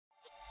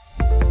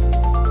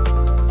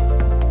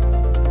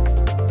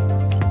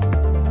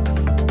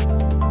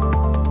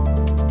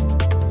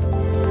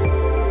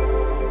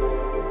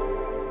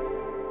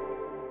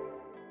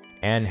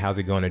And how's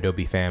it going,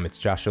 Adobe fam? It's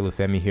Josh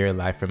Olufemii here,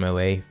 live from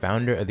LA,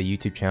 founder of the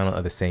YouTube channel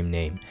of the same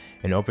name.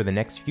 And over the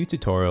next few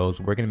tutorials,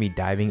 we're going to be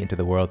diving into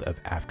the world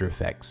of After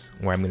Effects,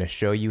 where I'm going to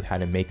show you how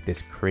to make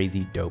this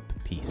crazy dope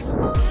piece.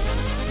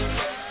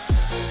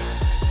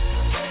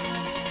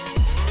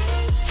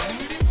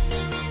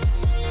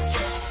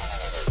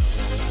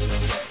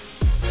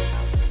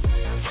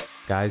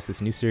 Guys,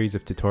 this new series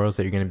of tutorials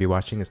that you're going to be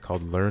watching is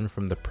called Learn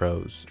from the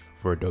Pros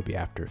for Adobe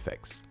After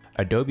Effects.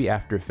 Adobe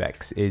After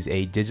Effects is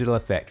a digital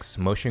effects,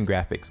 motion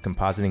graphics,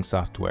 compositing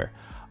software,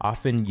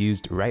 often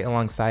used right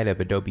alongside of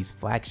Adobe's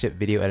flagship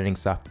video editing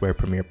software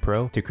Premiere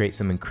Pro to create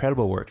some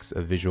incredible works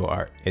of visual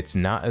art. It's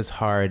not as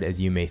hard as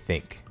you may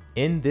think.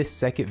 In this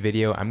second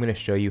video, I'm going to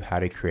show you how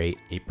to create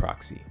a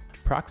proxy.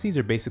 Proxies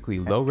are basically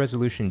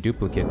low-resolution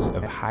duplicates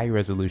of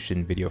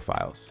high-resolution video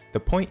files. The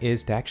point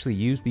is to actually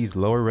use these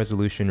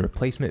lower-resolution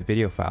replacement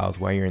video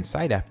files while you're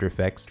inside After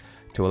Effects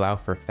to allow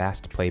for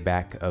fast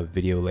playback of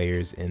video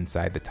layers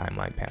inside the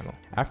timeline panel.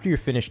 After you're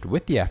finished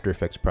with the After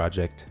Effects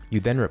project, you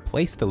then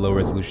replace the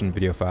low-resolution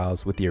video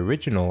files with the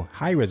original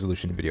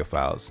high-resolution video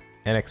files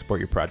and export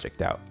your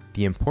project out.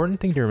 The important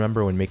thing to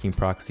remember when making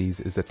proxies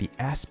is that the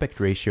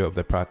aspect ratio of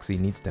the proxy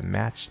needs to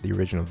match the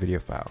original video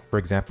file. For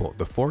example,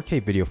 the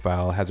 4K video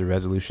file has a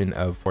resolution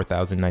of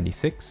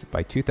 4096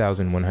 by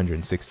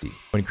 2160.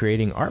 When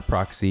creating our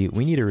proxy,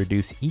 we need to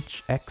reduce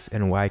each X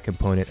and Y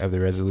component of the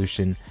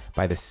resolution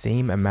by the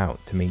same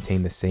amount to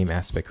maintain the same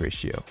aspect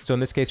ratio. So in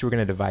this case, we're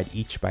going to divide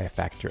each by a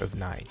factor of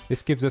 9.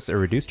 This gives us a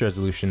reduced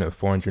resolution of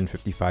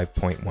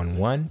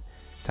 455.11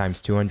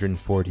 times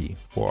 240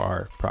 for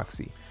our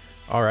proxy.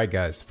 All right,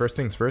 guys, first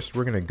things first,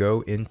 we're going to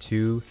go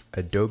into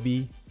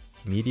Adobe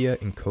Media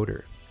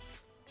Encoder.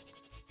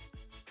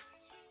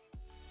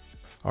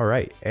 All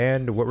right,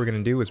 and what we're going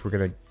to do is we're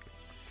going to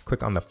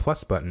click on the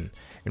plus button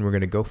and we're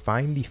going to go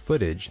find the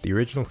footage, the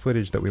original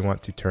footage that we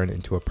want to turn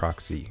into a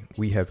proxy.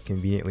 We have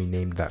conveniently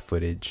named that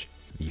footage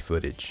the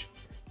footage.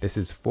 This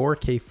is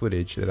 4K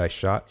footage that I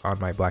shot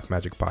on my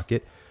Blackmagic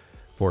Pocket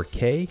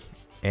 4K,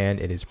 and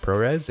it is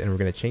ProRes, and we're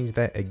going to change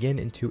that again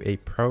into a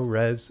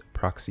ProRes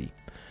proxy.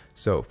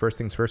 So first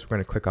things first, we're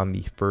going to click on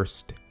the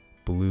first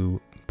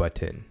blue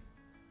button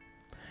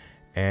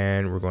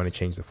and we're going to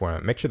change the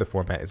format. Make sure the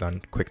format is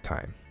on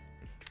QuickTime.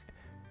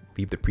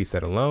 Leave the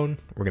preset alone.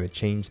 We're going to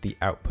change the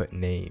output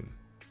name.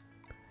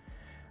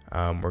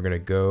 We're going to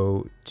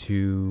go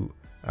to,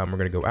 we're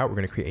going to go out. We're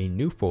going to create a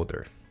new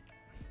folder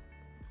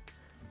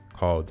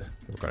called,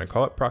 we're going to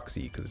call it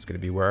proxy because it's going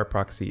to be where our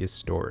proxy is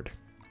stored.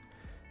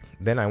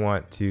 Then I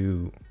want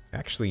to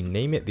actually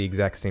name it the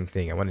exact same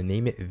thing. I want to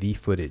name it the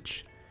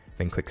footage.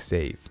 Then click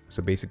save.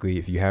 So basically,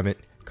 if you haven't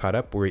caught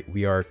up,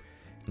 we are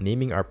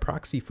naming our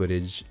proxy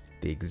footage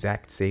the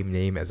exact same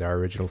name as our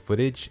original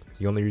footage.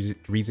 The only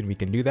reason we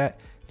can do that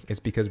is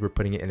because we're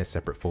putting it in a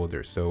separate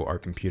folder, so our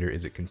computer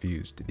isn't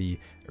confused. The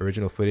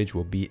original footage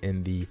will be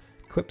in the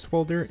clips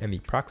folder, and the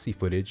proxy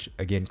footage,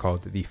 again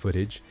called the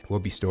footage, will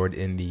be stored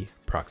in the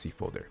proxy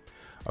folder.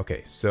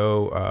 Okay,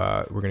 so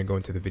we're going to go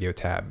into the video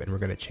tab and we're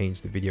going to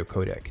change the video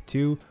codec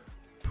to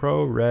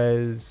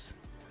ProRes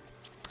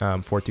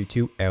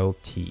 422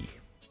 LT.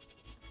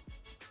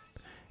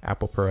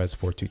 Apple ProRes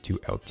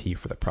 422 LT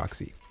for the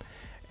proxy.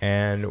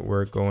 And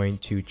we're going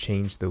to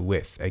change the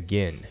width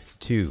again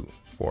to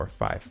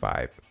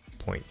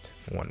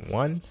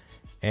 455.11,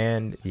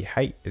 and the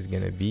height is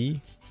going to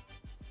be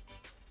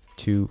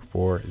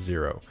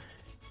 240.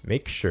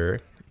 Make sure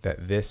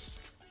that this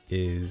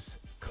is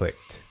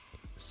clicked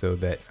so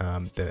that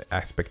the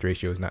aspect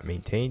ratio is not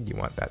maintained. You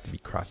want that to be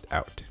crossed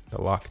out,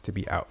 the lock to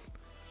be out,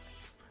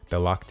 the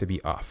lock to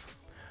be off.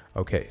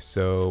 Okay,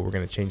 so we're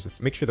going to change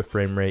make sure the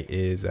frame rate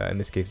is, in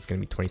this case, it's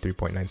going to be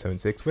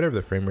 23.976, whatever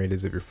the frame rate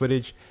is of your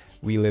footage.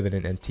 We live in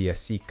an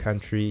NTSC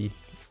country,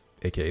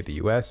 aka the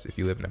US. If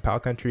you live in a PAL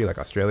country like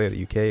Australia,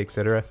 the UK,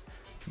 etc.,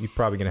 you're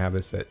probably going to have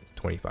this at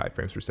 25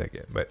 frames per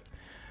second. But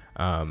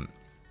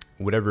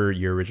whatever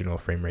your original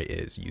frame rate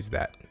is, use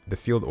that. The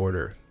field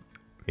order,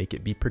 make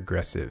it be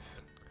progressive.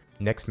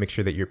 Next, make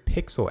sure that your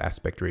pixel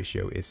aspect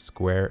ratio is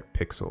square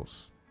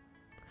pixels.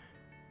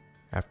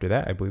 After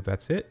that, I believe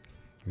that's it.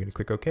 You're going to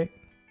click OK.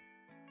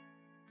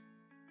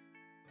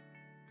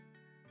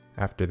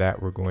 After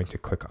that, we're going to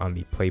click on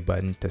the play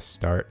button to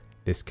start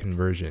this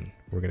conversion.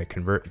 We're going to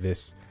convert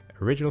this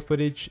original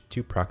footage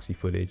to proxy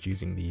footage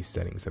using these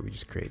settings that we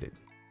just created.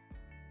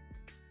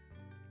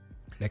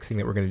 Next thing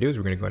that we're going to do is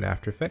we're going to go into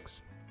After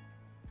Effects.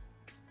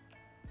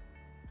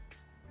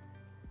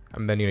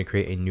 I'm then going to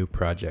create a new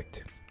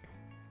project.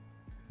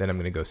 Then I'm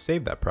going to go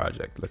save that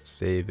project. Let's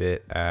save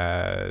it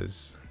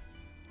as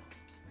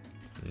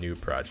new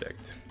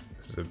project.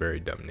 This is a very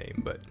dumb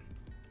name, but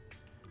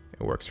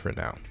it works for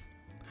now.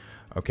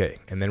 Okay,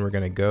 and then we're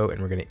going to go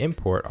and we're going to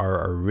import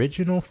our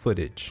original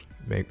footage.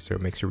 Make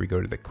sure we go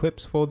to the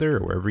clips folder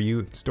or wherever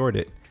you stored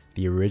it,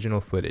 the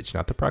original footage,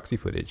 not the proxy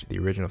footage, the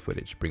original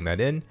footage. Bring that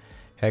in.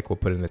 Heck, we'll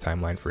put it in the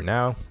timeline for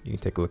now. You can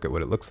take a look at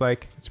what it looks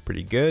like. It's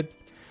pretty good.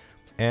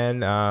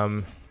 And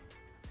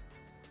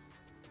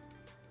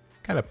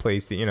kind of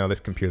plays the, this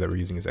computer that we're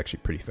using is actually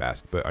pretty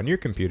fast, but on your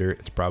computer,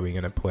 it's probably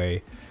going to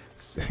play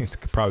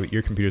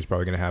your computer's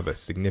probably going to have a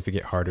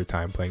significant harder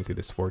time playing through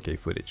this 4K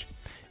footage,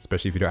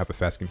 especially if you don't have a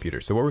fast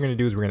computer. So what we're going to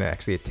do is we're going to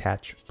actually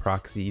attach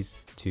proxies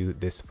to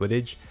this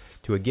footage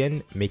to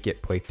again make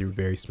it play through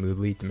very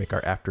smoothly, to make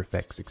our After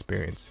Effects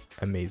experience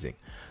amazing.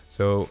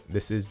 So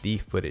this is the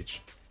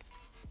footage.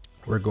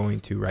 We're going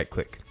to right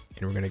click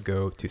and we're going to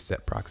go to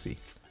set proxy,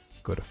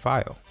 go to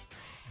file,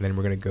 and then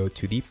we're going to go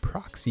to the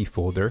proxy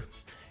folder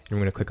and we're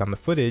going to click on the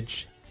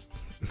footage.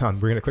 We're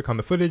going to click on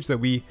the footage that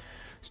we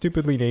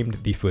stupidly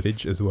named the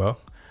footage as well.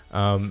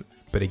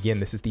 But again,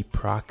 this is the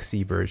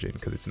proxy version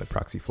because it's in the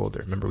proxy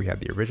folder. Remember, we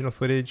had the original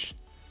footage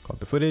called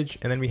the footage,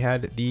 and then we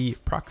had the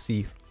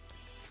proxy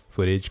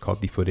footage called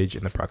the footage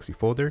in the proxy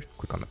folder.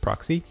 Click on the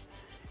proxy,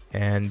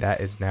 and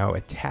that is now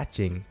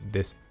attaching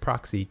this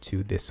proxy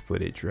to this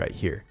footage right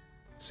here.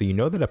 So you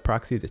know that a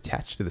proxy is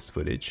attached to this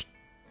footage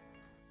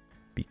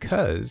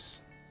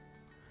because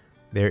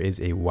there is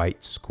a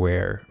white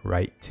square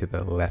right to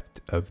the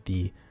left of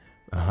the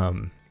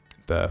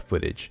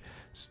footage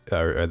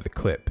or the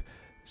clip.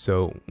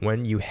 So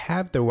when you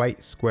have the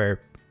white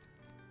square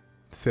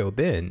filled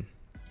in,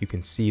 you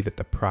can see that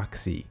the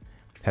proxy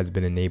has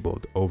been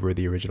enabled over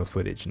the original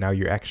footage. Now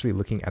you're actually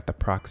looking at the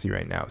proxy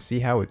right now.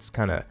 See how it's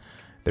kind of,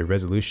 the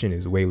resolution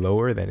is way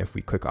lower than if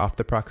we click off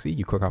the proxy.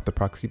 You click off the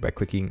proxy by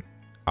clicking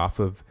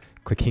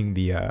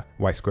the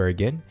white square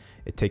again.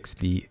 It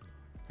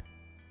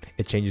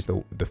changes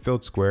the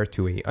filled square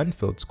to a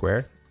unfilled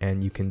square,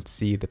 and you can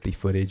see that the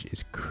footage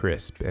is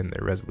crisp and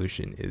the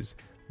resolution is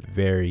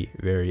very,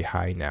 very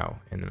high now.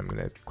 And then I'm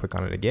going to click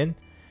on it again,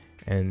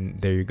 and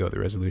there you go.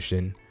 The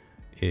resolution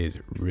is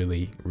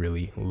really,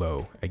 really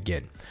low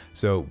again.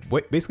 So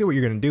basically what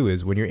you're going to do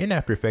is when you're in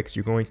After Effects,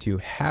 you're going to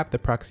have the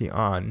proxy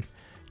on.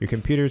 Your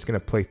computer is going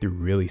to play through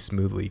really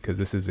smoothly because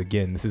this isn't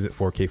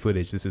 4K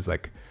footage. This is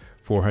like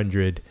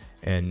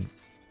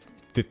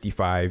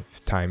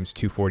 455 times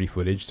 240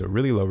 footage, so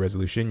really low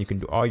resolution. You can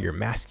do all your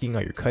masking,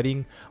 all your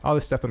cutting, all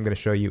this stuff I'm going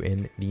to show you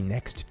in the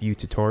next few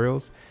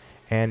tutorials,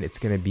 and it's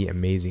going to be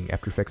amazing.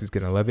 After Effects is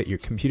going to love it, your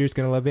computer's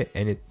going to love it,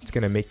 and it's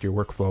going to make your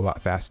workflow a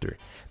lot faster.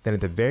 Then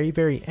at the very,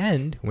 very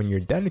end, when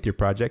you're done with your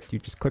project, you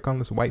just click on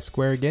this white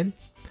square again,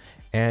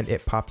 and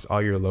it pops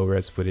all your low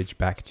res footage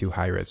back to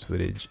high res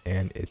footage,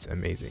 and it's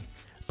amazing.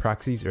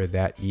 Proxies are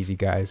that easy,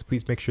 guys.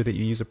 Please make sure that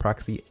you use a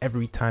proxy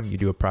every time you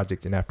do a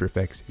project in After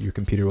Effects. Your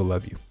computer will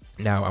love you.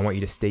 Now, I want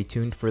you to stay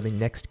tuned for the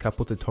next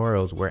couple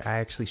tutorials where I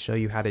actually show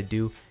you how to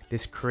do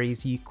this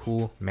crazy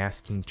cool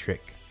masking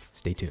trick.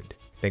 Stay tuned.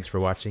 Thanks for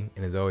watching,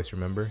 and as always,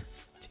 remember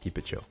to keep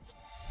it chill.